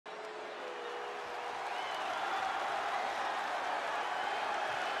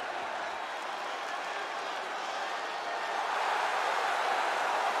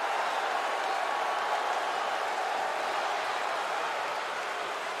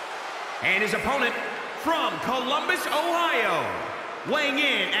And his opponent from Columbus, Ohio, weighing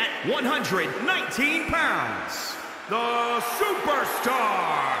in at 119 pounds, the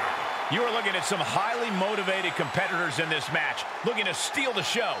Superstar. You are looking at some highly motivated competitors in this match, looking to steal the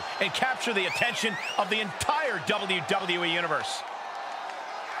show and capture the attention of the entire WWE Universe.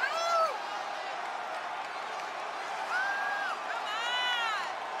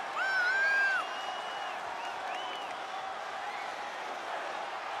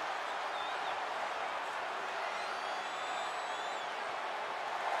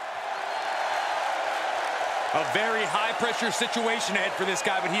 A very high-pressure situation ahead for this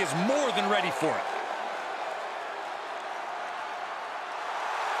guy, but he is more than ready for it.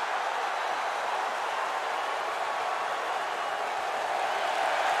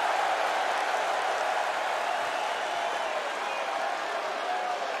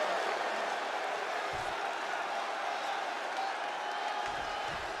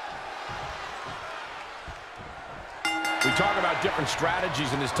 We talk about different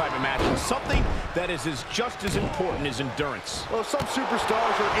strategies in this type of match, and something that is just as important as endurance. Well, some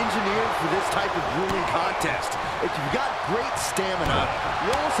superstars are engineered for this type of grueling contest. If you've got great stamina,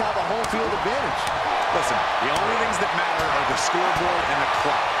 you almost have a home field advantage. Listen, the only things that matter are the scoreboard and the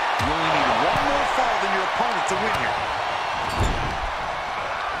clock. You only need one more fall than your opponent to win here.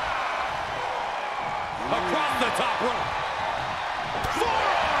 Across the top rope.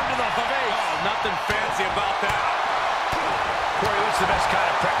 Forearm to the face. Oh, nothing fancy about that. Corey, what's the best kind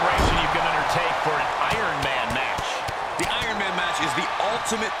of preparation you can undertake for an Iron Man match? The Iron Man match is the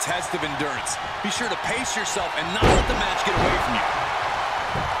ultimate test of endurance. Be sure to pace yourself and not let the match get away from you.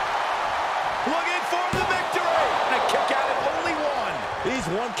 Looking for the victory! And a kick out at only one. These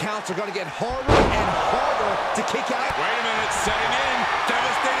one counts are going to get harder and harder to kick out. Wait a minute, setting in.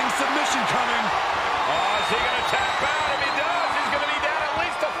 Devastating submission coming. Oh, is he going to tap out? If he does, he's going to be down at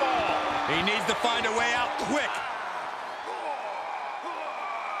least a fall. He needs to find a way out quick.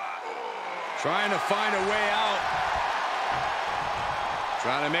 Trying to find a way out.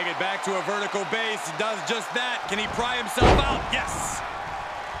 Trying to make it back to a vertical base. He does just that. Can he pry himself out? Yes.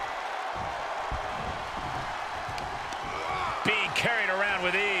 Being carried around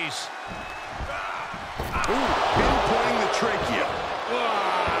with ease. Ooh, pinpointing the trachea.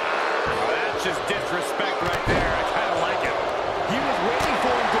 Oh, that's just disrespect right there. I kind of like it. He was waiting for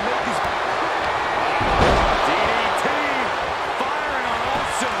him to make his... DDT. Firing on all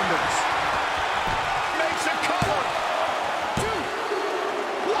cylinders. Makes a cover.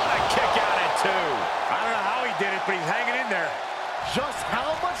 What a kick out at two. I don't know how he did it, but he's hanging in there. Just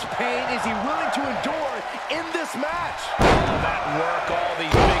how much pain is he willing to endure in this match? All that work, all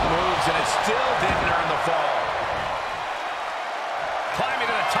these big moves, and it still didn't earn the fall. Climbing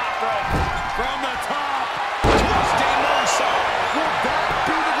to the top rope. From the top. Twisting moonsault. Will that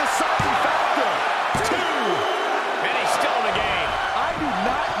be the deciding factor? Two. And he's still in the game. I do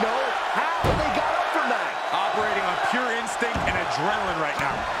not know how they got up from that. Operating on pure instinct and adrenaline right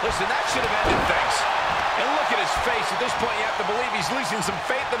now. Listen, that should have ended things. And look at his face. At this point, you have to believe he's losing some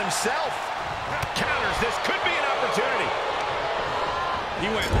faith in himself. Counters. This could be an opportunity. He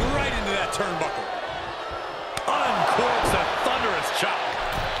went right into that turnbuckle. Uncorks a thunderous chop.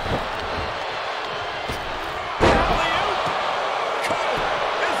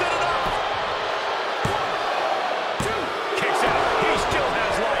 Is it enough? 1, 2. Kicks out. He still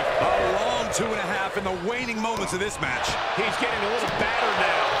has life. A long 2.5 in the waning moments of this match. He's getting a little battered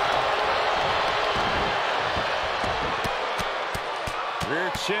now.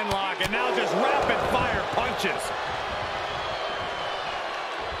 Rear chin lock, and now just rapid-fire punches.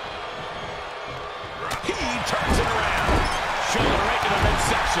 He turns it around. Shoulder right to the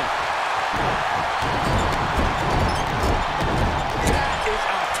midsection. That is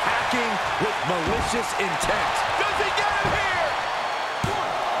attacking with malicious intent. Does he get him here?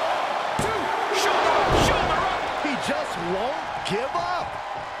 1, 2. Shoulder up. He just won't give up.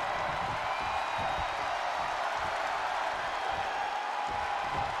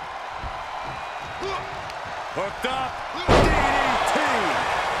 Hooked up. DDT.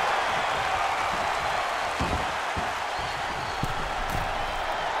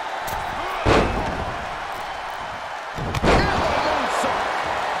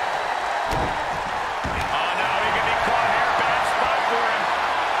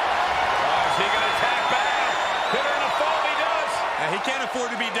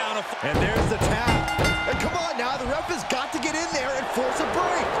 And there's the tap. And come on now, the ref has got to get in there and force a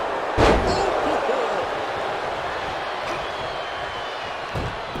break.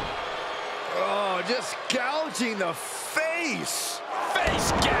 Oh, just gouging the face.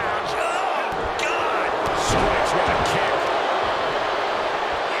 Face gouge. Oh, God. Strikes with a kick.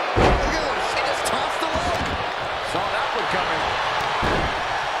 Look coming.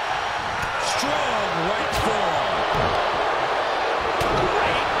 Strong right forearm.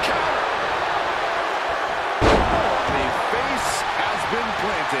 Great counter. The face has been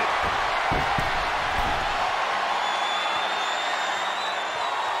planted.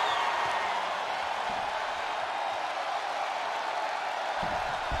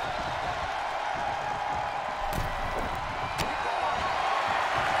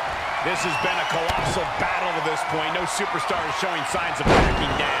 This has been a colossal battle to this point. No superstar is showing signs of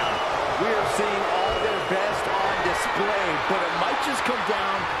backing down. We are seeing all their best on display, but it might just come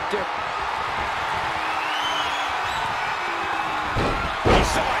down to... He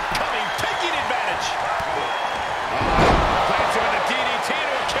saw it coming, taking advantage. Plants him in the DDT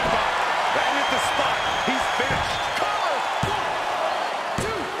to a kip up. That hit the spot. He's finished. Cover.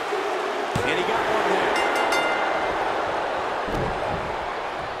 1, 2. And he got one there.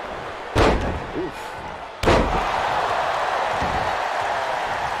 Oof.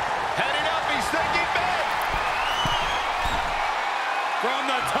 Heading up, he's thinking big. From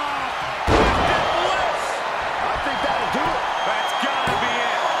the top. Bliss. I think that'll do it. That's gotta be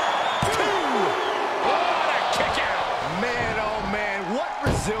it. 2. What a kick out. Man, oh man, what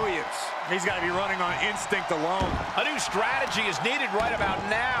resilience. He's got to be running on instinct alone. A new strategy is needed right about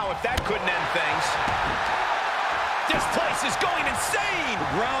now if that couldn't end things. This place is going insane. The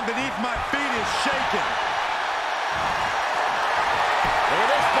ground beneath my feet is shaking. Look at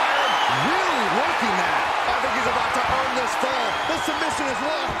this, Byron. Really working that. I think he's about to earn this fall. The submission is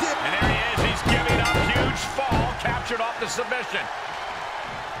locked in. And there he is. He's giving up. Huge fall. Captured off the submission.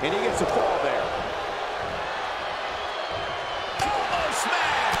 And he gets a fall there. Elbow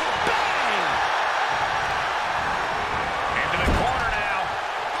smash. Bang. Into the corner now.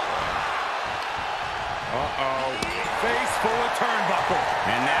 Uh-oh. Face full of turnbuckle.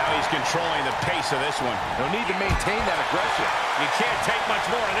 And now he's controlling the pace of this one. No need to maintain that aggression. You can't take much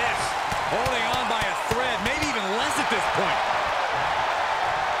more of this. Holding on by a thread, maybe even less at this point.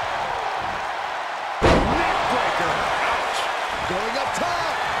 Neckbreaker. Ouch. Going up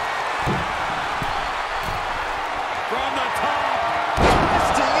top. From the top.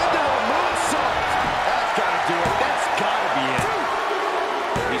 Twisting into the moonsault. That's got to do it. That's got to be it.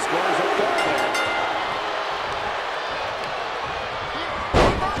 He scores a fall there.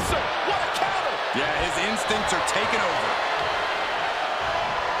 Reversal. What a counter. Yeah, his instincts are taking over.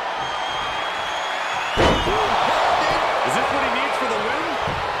 Is this what he needs for the win?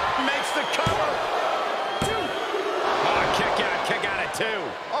 Makes the cover. 2. Oh, kick out at 2.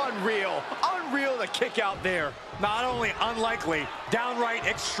 Unreal. Unreal the kick out there. Not only unlikely, downright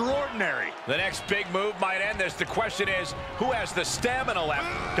extraordinary. The next big move might end this. The question is, who has the stamina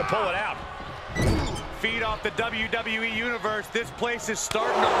left to pull it out? Feed off the WWE Universe. This place is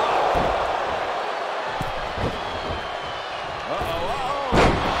starting to rock.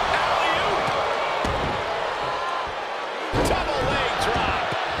 Double leg drop.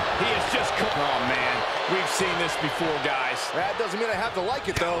 He is just... Oh, man. We've seen this before, guys. That doesn't mean I have to like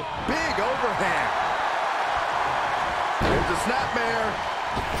it, though. Big overhand. There's a snapmare.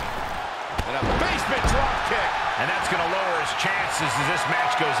 And a basement drop kick. And that's going to lower his chances as this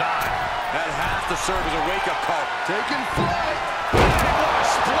match goes on. That has to serve as a wake-up call. Taking flight. What a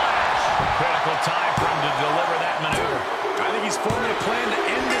splash. Critical time for him to deliver that maneuver. I think he's forming a plan to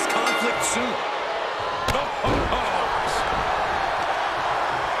end this conflict soon.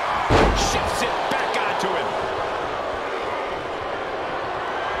 Shifts it back onto him.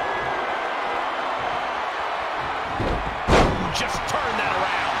 Just turn that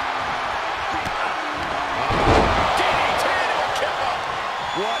around. DDT to a kip up.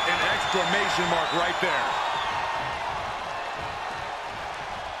 What an exclamation mark right there.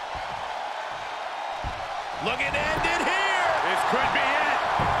 Looking to end it here. This could be it.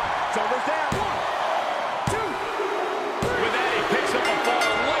 Shoulders down. 1, 2. With that, he picks up a fall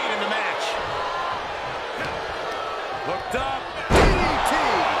late in the match. Looked up. DDT.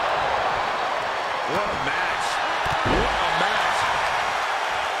 What a match. What a match.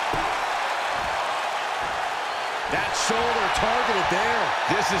 That shoulder targeted there.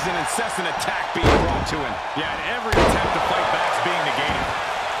 This is an incessant attack being brought to him. Yeah, and every attempt to fight back's being negated.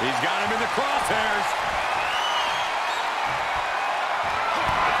 He's got him in the crosshairs.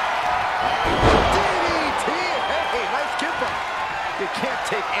 DDT. Hey, nice kipper. You can't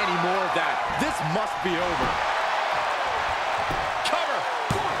take any more of that. This must be over. Cover.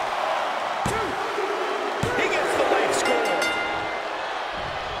 1, 2. He gets the late score.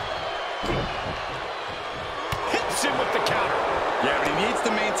 Hits him with the counter. Yeah, but he needs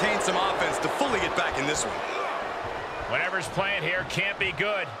to maintain some offense to fully get back in this one. Whatever's playing here can't be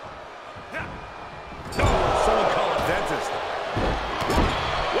good. Someone call a dentist.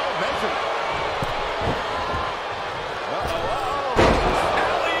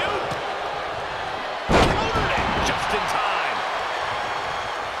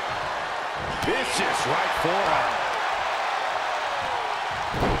 Vicious right forearm.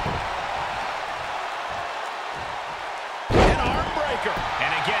 An arm breaker.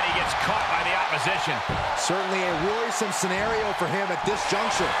 And again, he gets caught by the opposition. Certainly a worrisome scenario for him at this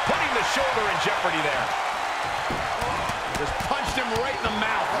juncture. Putting the shoulder in jeopardy there. Just punched him right in the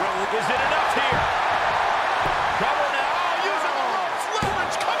mouth. Is it enough here? Cover now. Oh, using the ropes.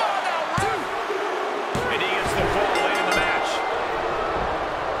 Leverage. Come on now, Ref. And he gets the fall late in the match.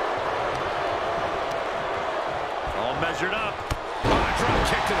 All measured up. Drop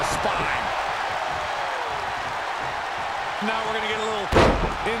kick to the spine. Now we're going to get a little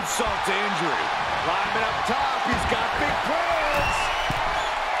insult to injury. Climbing up top. He's got big plans.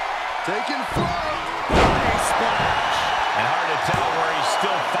 Taking flight. Body splash. And hard to tell where he's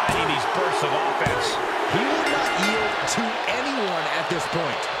still finding these bursts of offense. He will not yield to anyone at this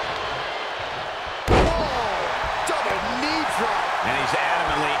point. Oh, double knee drop. And he's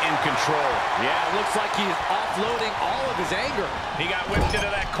adamantly in control. Yeah, it looks like he's offloading all of his anger. He got whipped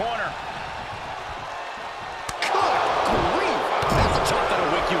into that corner. Good grief. That's a chop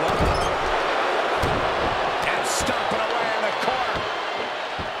that'll wake you up. And stomping away in the corner.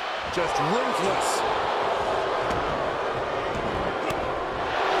 Just ruthless.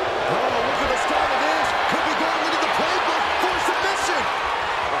 Oh, look at the start of this. Could be going into the playbook for submission.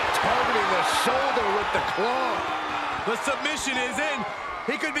 Targeting the shoulder with the claw. The submission is in.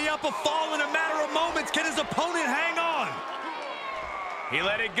 He could be up a fall in a matter of moments. Can his opponent hang on? He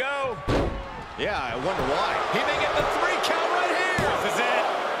let it go. Yeah, I wonder why. He may get the 3 count right here. This is it.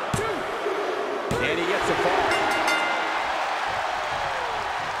 2. And he gets the fall.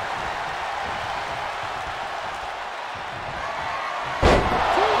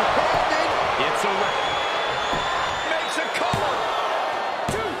 It's a win. Makes a cover.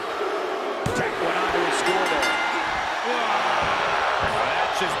 2. Tack one onto his score there. Oh,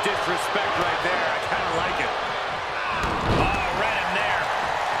 that's just disrespect right there. I kind of like it. Oh, read him there.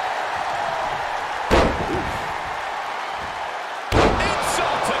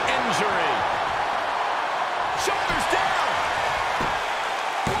 Insult to injury. Shoulders down.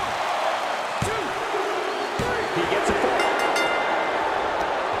 1, 2, 3. He gets a fall.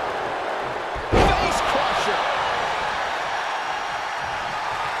 Face crusher.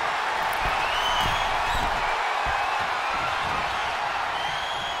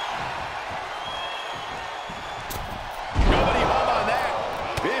 Nobody home on that.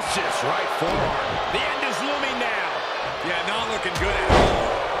 Vicious right forearm. The end is looming now. Yeah, not looking good at all.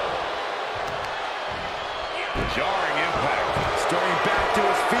 Jarring impact. Starting back to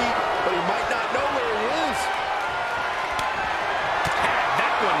his feet, but he might not know where he is. Had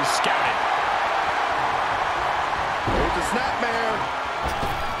that one scouted. There's a snapmare.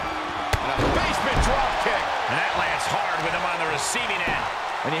 And a basement drop kick. And that lands hard with him on the receiving end.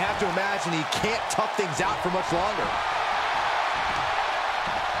 And you have to imagine he can't tough things out for much longer.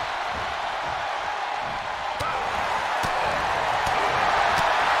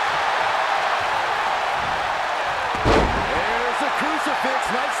 There's a crucifix.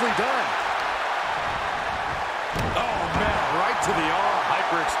 Nicely done. Oh, man, right to the arm.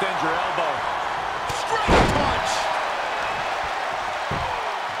 Hyperextend your elbow. Straight punch.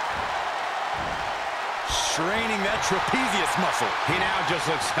 Straining that trapezius muscle. He now just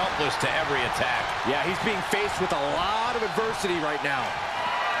looks helpless to every attack. Yeah, he's being faced with a lot of adversity right now.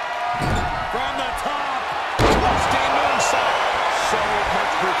 From the top. Twisting moonsault. So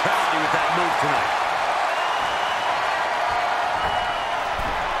much brutality with that move tonight.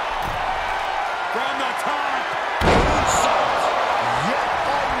 From the top. Moonsault. Yet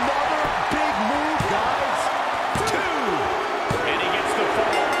another big move, guys. 2. And he gets the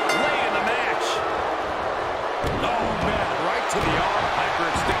fall late in the match. Oh, man, right to the arm.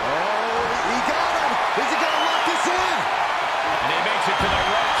 Hyperextend. Oh, he got him. Is he going to lock this in? And he makes it to the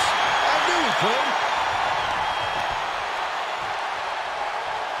ropes. I knew he could.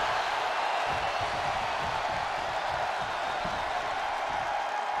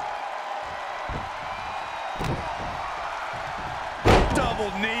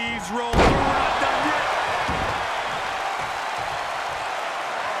 Double knees roll. We're not done yet.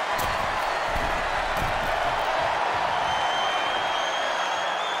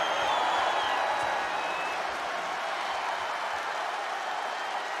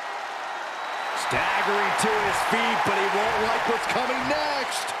 Staggering to his feet, but he won't like what's coming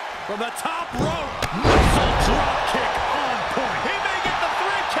next. From the top rope. Muscle drop kick on point. He may get the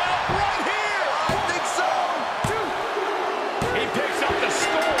 3 count right here. I think so. 2. He picks up the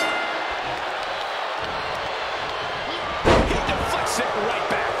score. He deflects it right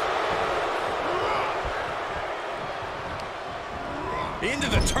back. Into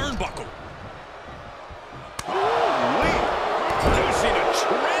the turnbuckle.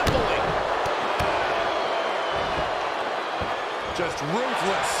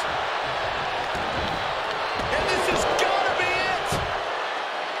 ruthless. And this has got to be it.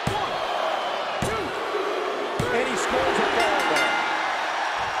 1, 2. And he scores a fall there.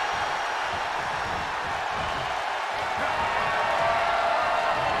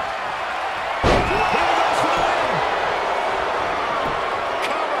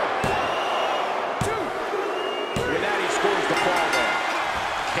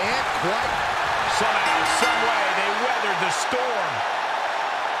 Somehow, some way, they weathered the storm.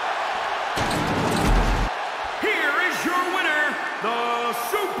 Here is your winner, the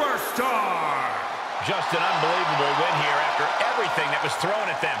Superstar. Just an unbelievable win here after everything that was thrown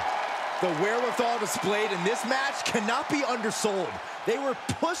at them. The wherewithal displayed in this match cannot be undersold. They were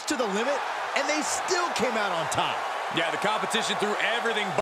pushed to the limit, and they still came out on top. Yeah, the competition threw everything